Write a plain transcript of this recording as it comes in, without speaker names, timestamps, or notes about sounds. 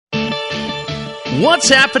What's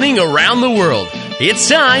happening around the world? It's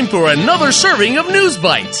time for another serving of News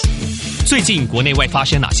Bites. 最近国内外发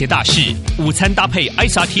生哪些大事？午餐搭配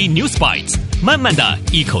ICT News Bites， 慢慢的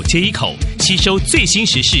一口接一口吸收最新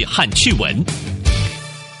时事和趣闻。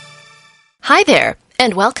Hi there,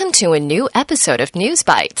 and welcome to a new episode of News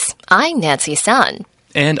Bites. I'm Nancy Sun.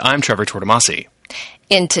 And I'm Trevor Tortomasi.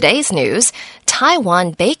 In today's news,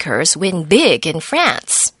 Taiwan bakers win big in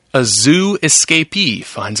France. A zoo escapee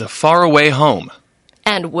finds a faraway home.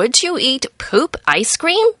 And would you eat poop ice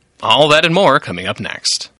cream? All that and more coming up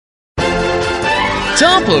next.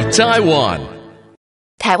 Top of Taiwan.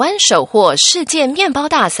 台湾首获世界面包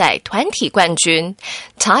大赛团体冠军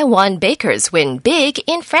Taiwan bakers win big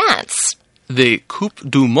in France. The Coupe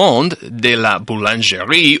du Monde de la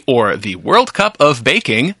Boulangerie, or the World Cup of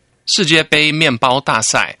Baking, 世界杯面包大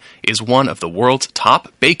赛, is one of the world's top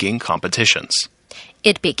baking competitions.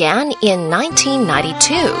 It began in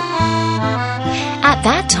 1992. At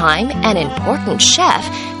that time, an important chef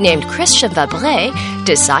named Christian Vabre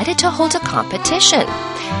decided to hold a competition.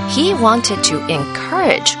 He wanted to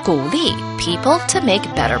encourage 鼓励 people to make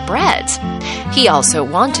better breads. He also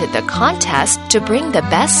wanted the contest to bring the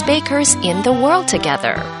best bakers in the world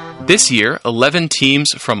together. This year, 11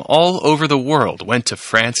 teams from all over the world went to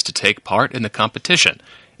France to take part in the competition.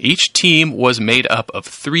 Each team was made up of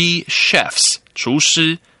 3 chefs, 厨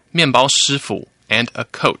师, 面包师傅, and a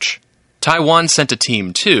coach. Taiwan sent a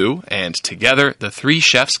team too, and together the 3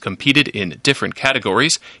 chefs competed in different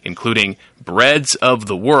categories, including breads of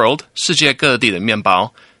the world, 世界各地的面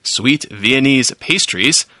包, sweet Viennese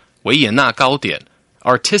pastries, 维也纳糕点,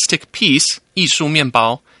 artistic piece, 艺术面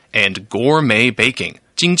包, and gourmet baking,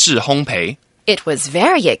 精致烘焙. It was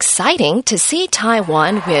very exciting to see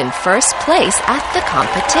Taiwan win first place at the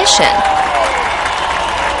competition,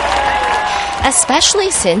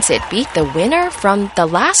 especially since it beat the winner from the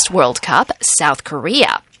last World Cup, South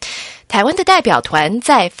Korea. 台湾的代表团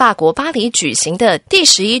在法国巴黎举行的第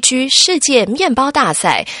11区世界面包大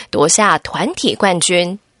赛夺下团体冠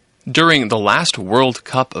军。During the last World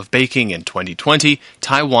Cup of Baking in 2020,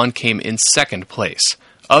 Taiwan came in second place.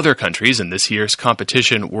 Other countries in this year's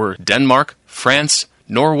competition were Denmark, France,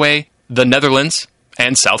 Norway, the Netherlands,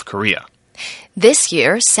 and South Korea. This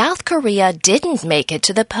year, South Korea didn't make it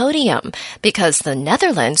to the podium because the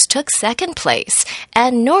Netherlands took second place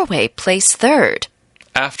and Norway placed third.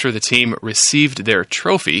 After the team received their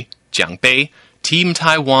trophy, 奖杯, Team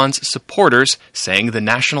Taiwan's supporters sang the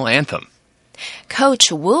national anthem.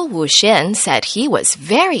 Coach Wu Wuxian said he was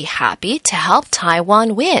very happy to help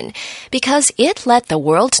Taiwan win because it let the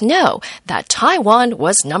world know that Taiwan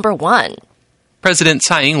was number 1. President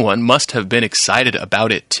Tsai Ing-wen must have been excited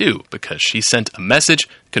about it too because she sent a message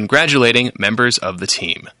congratulating members of the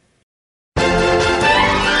team.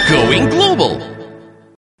 Going global.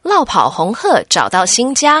 落跑红鹤找到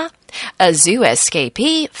新家 A zoo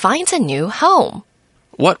escapee finds a new home.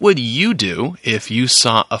 What would you do if you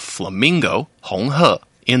saw a flamingo, 红鹤,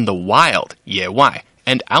 in the wild, 野外,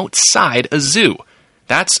 and outside a zoo?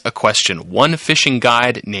 That's a question one fishing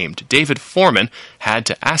guide named David Foreman had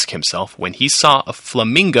to ask himself when he saw a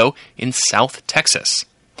flamingo in South Texas.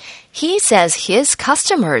 He says his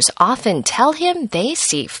customers often tell him they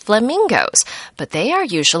see flamingos, but they are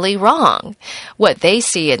usually wrong. What they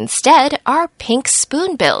see instead are pink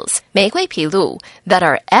spoonbills, 玫瑰琵鹭, that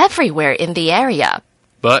are everywhere in the area.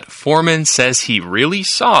 But Foreman says he really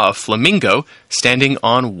saw a flamingo standing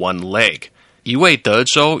on one leg. 一位德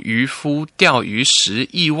州渔夫钓鱼时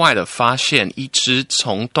意外地发现一只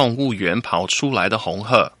从动物园跑出来的红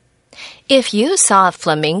鹤。 If you saw a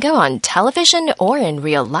flamingo on television or in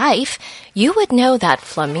real life, you would know that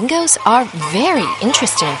flamingos are very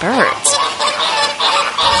interesting birds.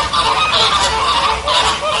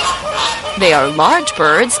 They are large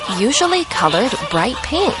birds, usually colored bright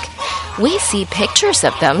pink. We see pictures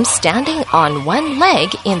of them standing on one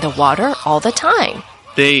leg in the water all the time.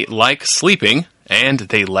 They like sleeping, and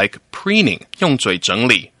they like preening, 用嘴整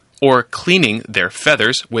理, or cleaning their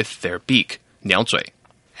feathers with their beak, 鸟嘴.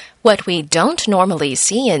 What we don't normally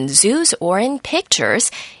see in zoos or in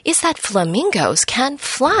pictures is that flamingos can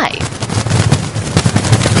fly.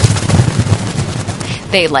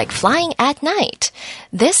 They like flying at night.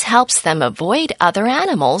 This helps them avoid other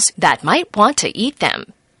animals that might want to eat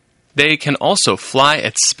them. They can also fly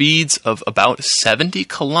at speeds of about 70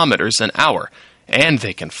 kilometers an hour, and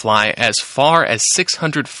they can fly as far as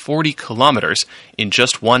 640 kilometers in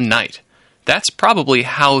just one night. That's probably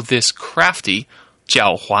how this crafty,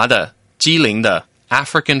 狡猾的, 机灵的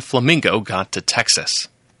African flamingo got to Texas.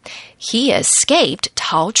 He escaped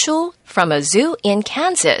逃出 from a zoo in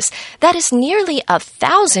Kansas that is nearly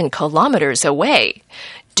 1,000 kilometers away.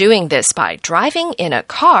 Doing this by driving in a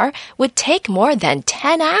car would take more than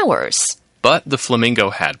 10 hours. But the flamingo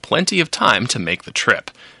had plenty of time to make the trip.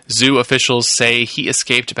 Zoo officials say he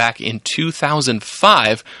escaped back in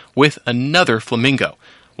 2005 with another flamingo.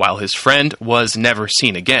 While his friend was never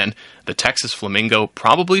seen again, the Texas flamingo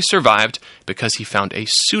probably survived because he found a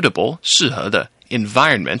suitable 适合的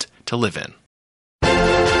environment to live in.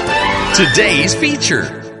 Today's feature.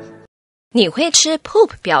 你会吃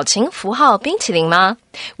poop 表情符号冰淇淋吗？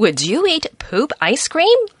 Would you eat poop ice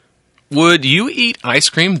cream? Would you eat ice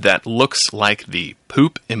cream that looks like the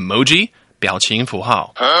poop emoji? 表情符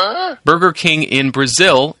号. Burger King in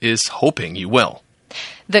Brazil is hoping you will.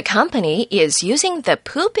 The company is using the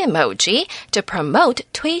poop emoji to promote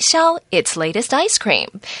推销 its latest ice cream.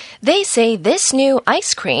 They say this new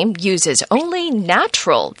ice cream uses only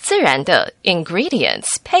natural 自然的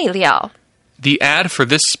ingredients 配料. The ad for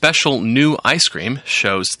this special new ice cream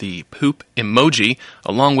shows the poop emoji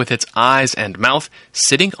along with its eyes and mouth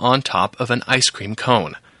sitting on top of an ice cream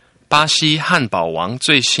cone. 巴西汉堡王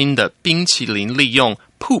最新的冰淇淋利用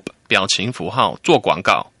poop 表情符号做广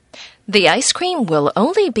告。The ice cream will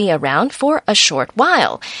only be around for a short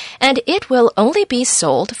while, and it will only be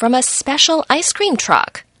sold from a special ice cream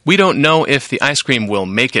truck. We don't know if the ice cream will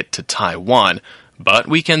make it to Taiwan, but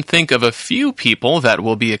we can think of a few people that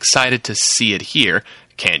will be excited to see it here.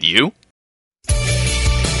 Can't you?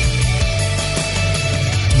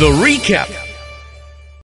 The recap.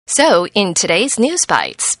 So, in today's News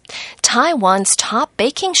Bites, Taiwan's top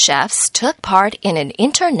baking chefs took part in an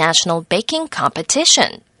international baking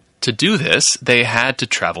competition. To do this, they had to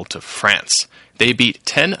travel to France. They beat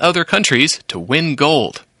 10 other countries to win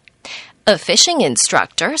gold. A fishing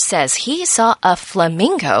instructor says he saw a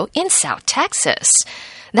flamingo in South Texas.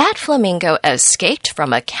 That flamingo escaped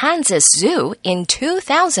from a Kansas zoo in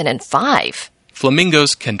 2005.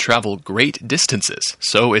 Flamingos can travel great distances,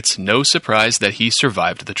 so it's no surprise that he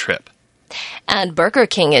survived the trip. And Burger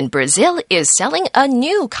King in Brazil is selling a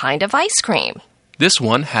new kind of ice cream. This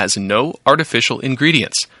one has no artificial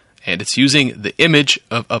ingredients, and it's using the image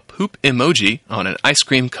of a poop emoji on an ice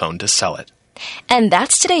cream cone to sell it. And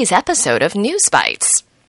that's today's episode of News Bites.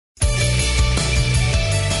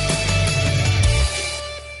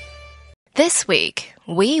 This week,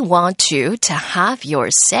 we want you to have your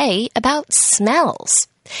say about smells.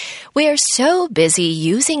 We're so busy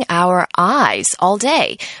using our eyes all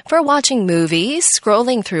day for watching movies,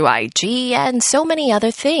 scrolling through IG, and so many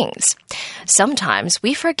other things. Sometimes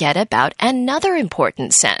we forget about another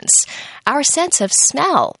important sense, our sense of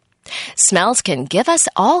smell. Smells can give us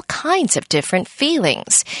all kinds of different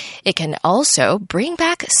feelings. It can also bring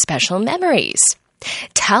back special memories.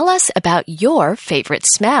 Tell us about your favorite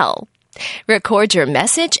smell. Record your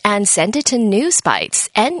message and send it to Newsbites,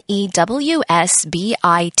 NEWSBITES,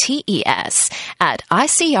 at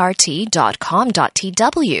icrt.com.tw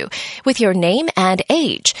with your name and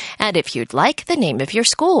age, and if you'd like, the name of your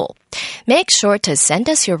school. Make sure to send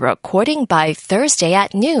us your recording by Thursday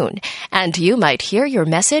at noon, and you might hear your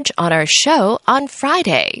message on our show on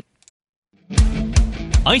Friday.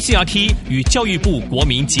 ICRT 与教育部国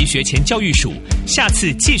民及学前教育署下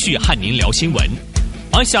次继续和您聊新闻。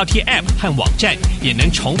ICRT App 和网站也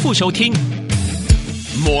能重复收听。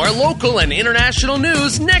More local and international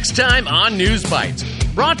news next time on News Bites.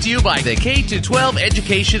 Brought to you by the K-12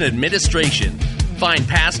 Education Administration. Find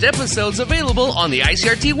past episodes available on the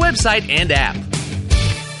ICRT website and app.